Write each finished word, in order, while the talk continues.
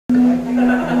With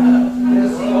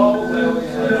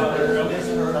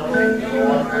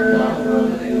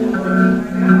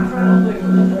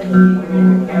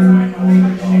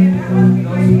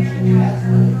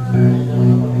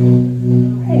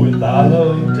our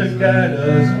love to guide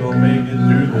us, we'll make it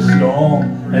through the storm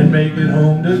and make it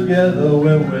home together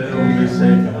where we'll be safe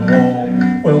and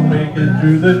warm. We'll make it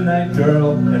through the night,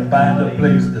 girl, and find a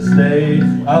place to stay.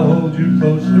 I'll hold you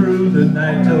close through the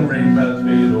night till rain clouds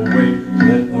fade away.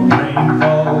 Let the rain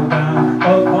fall down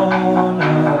upon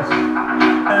us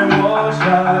and wash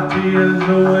our tears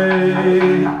away.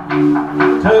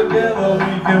 Together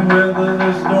we can weather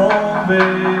the storm,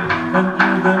 babe, and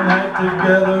through the night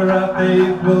together our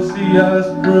faith will see us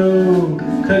through.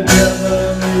 Together,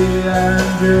 me and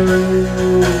you.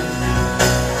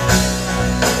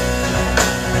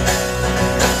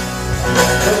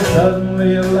 So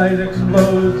suddenly a light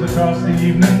explodes across the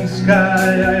evening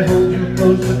sky. I hold you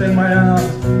close within my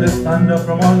arms, there's thunder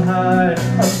from on high.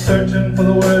 I'm searching for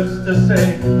the words to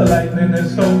say, the lightning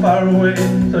is so far away.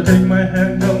 So take my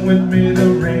hand, come with me, the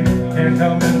rain can't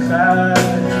come inside.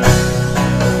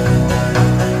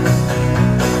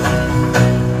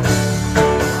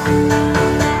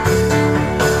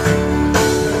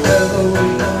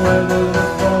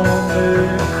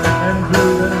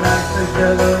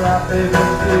 Together our faith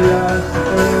will see us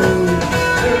through.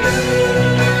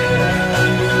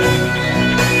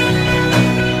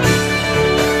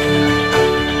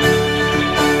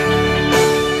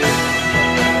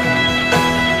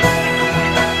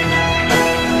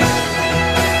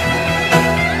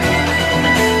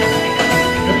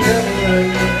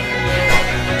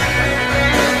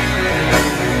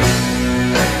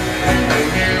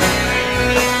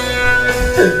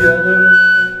 Together,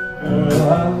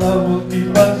 our love will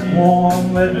keep us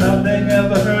warm. Let nothing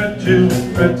ever hurt you,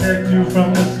 protect you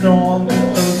from the storm.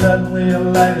 So suddenly a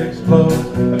light explodes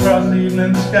across the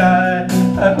evening sky.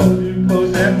 I hold you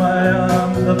close in my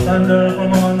arms, the thunder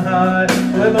from on high.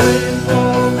 Let the rain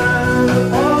fall down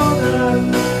upon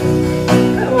us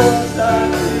and wash our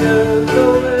tears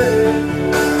away.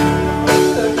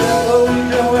 Together we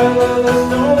can weather the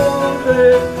storm,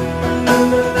 babe. In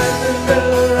the night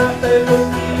together our faith will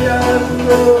see us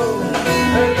through.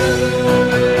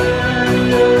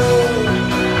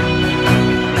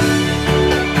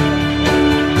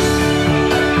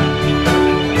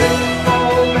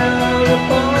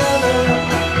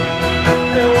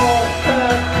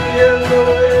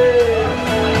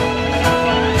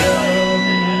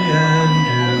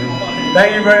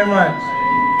 Thank you very much.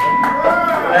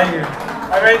 Thank you.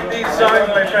 I write these songs,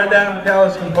 my friend Adam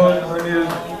McCallis composes the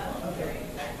music.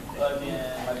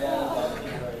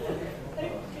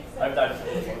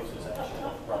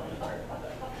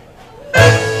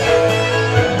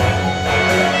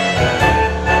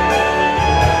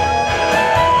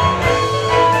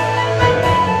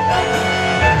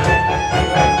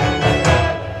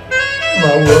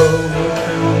 My world was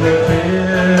filled with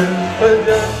tears for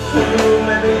just too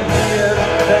many years.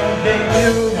 Then came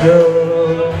you,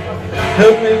 girl,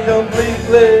 took me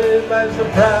completely by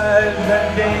surprise. Then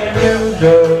came you,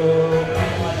 girl,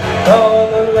 all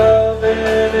the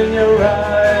loving in your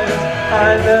eyes. I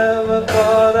never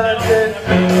thought I'd get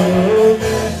to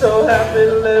be so happy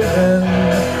living,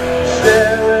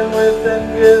 sharing with and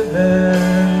giving.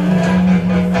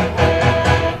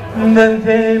 Then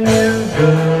came you,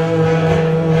 girl.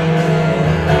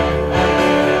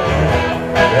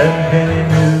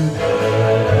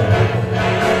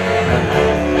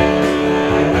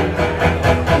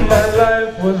 My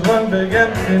life was one big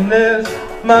emptiness,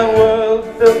 my world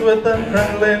filled with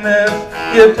unfriendliness.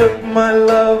 You took my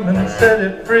love and set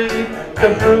it free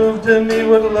to prove to me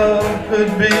what love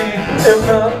could be. If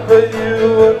not for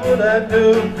you, what would I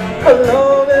do?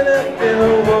 Alone and empty in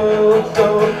a world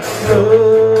so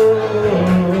blue.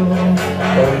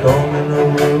 Alone in a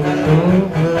world so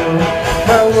blue.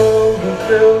 My world was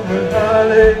filled with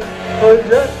heartache for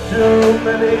just too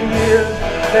many years.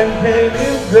 Then came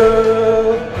you, girl,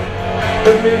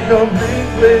 took me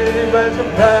completely by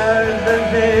surprise. Then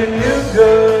came you,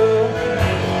 girl,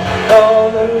 all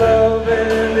the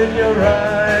loving in your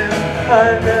eyes. I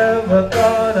never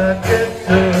thought I'd get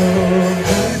to be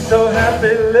so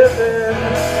happy living,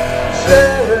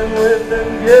 sharing with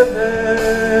and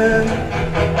giving.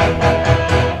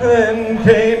 Then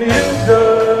came you,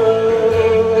 girl.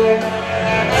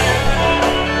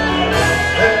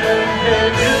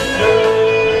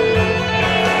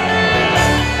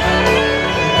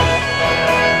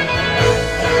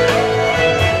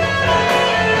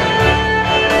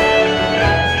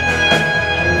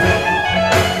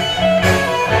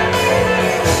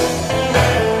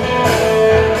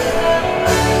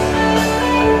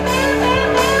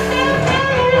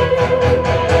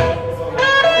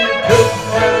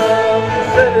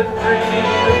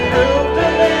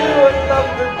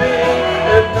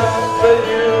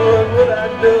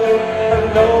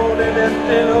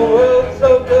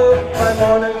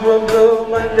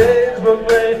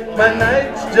 my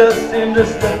nights just seem to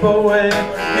slip away.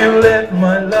 You let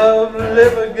my love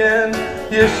live again.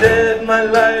 You shared my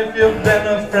life, you've been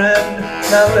a friend.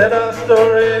 Now let our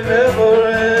story never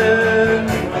end.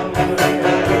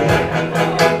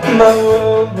 My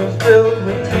world was filled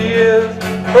with tears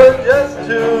for just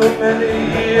too many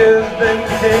years. Then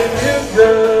came you,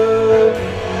 girl,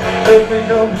 took me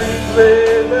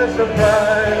completely by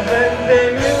surprise. Then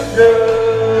came you,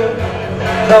 girl,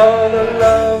 saw the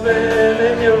loving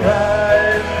in your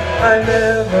eyes. I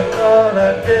never thought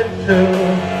I'd get to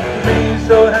be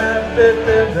so happy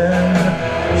living,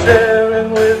 sharing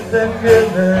with and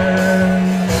giving.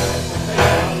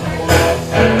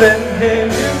 And then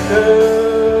came you, girl.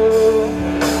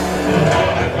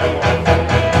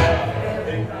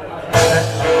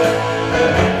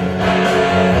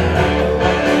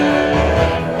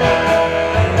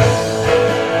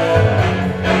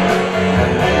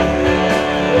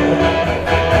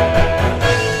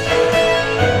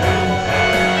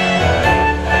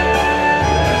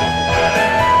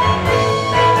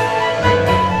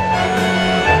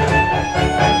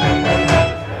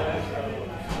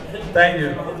 Thank you.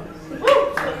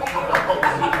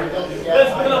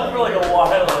 That's been up for like a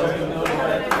while.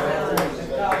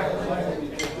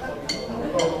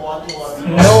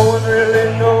 No one really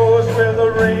knows where the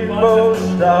rainbow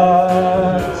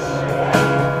starts,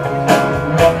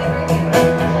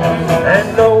 and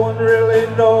no one really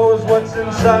knows what's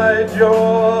inside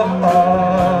your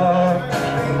heart.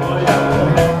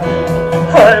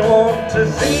 I want to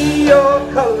see your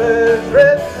colors,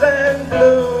 reds and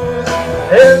blues,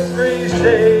 every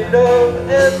shade of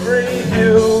every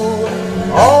hue,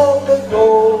 all the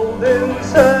gold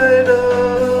inside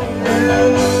of you.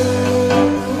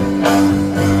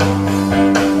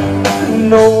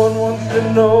 No one wants to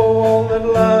know all that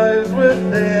lies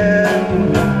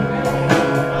within.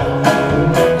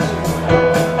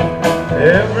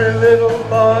 Every little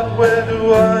thought, where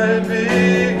do I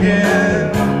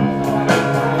begin?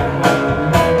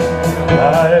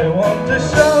 I want to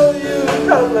show you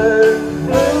colors,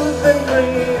 blues and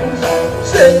greens,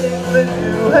 shades that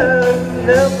you have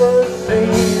never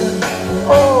seen,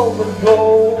 all the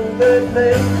gold that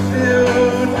makes you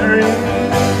dream.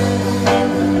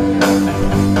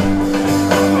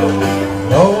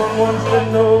 No one wants to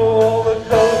know all the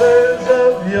colors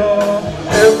of your,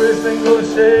 every single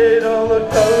shade, all the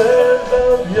colors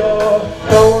of your.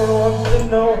 No one wants to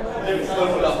know every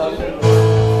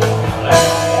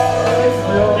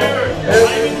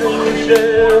single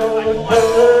shade, all the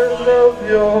colors of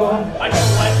your.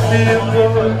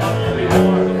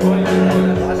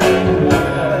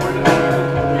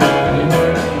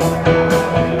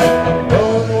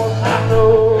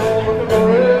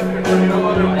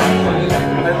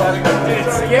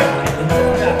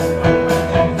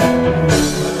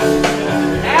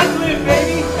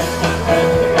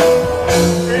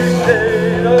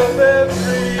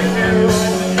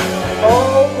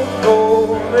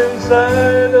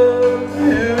 Inside of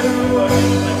you.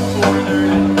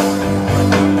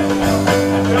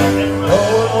 No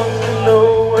one wants to know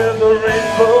where the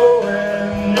rainbow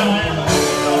ends.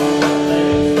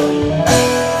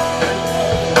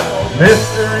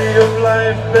 Mystery of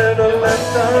life better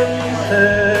left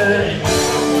unsaid.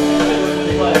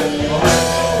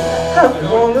 I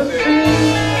wanna see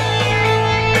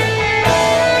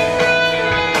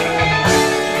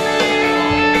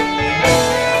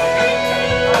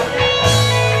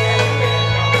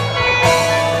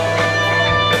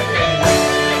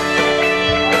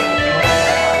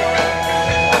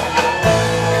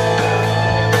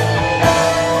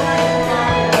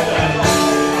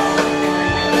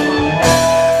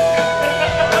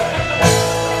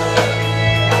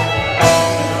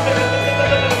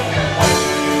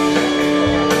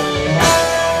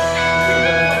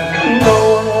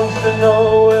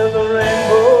know where the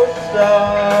rainbow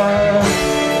starts,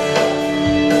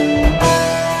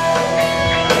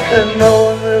 and no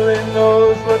one really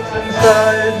knows what's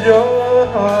inside your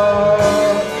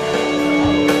heart.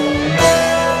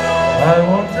 I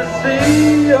want to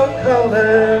see your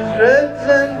colors, reds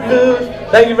and blues.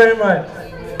 Thank you very much.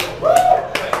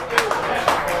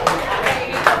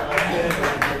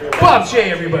 Bob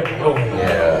Shea, everybody. Oh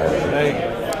yeah.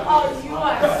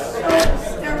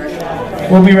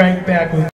 We'll be right back with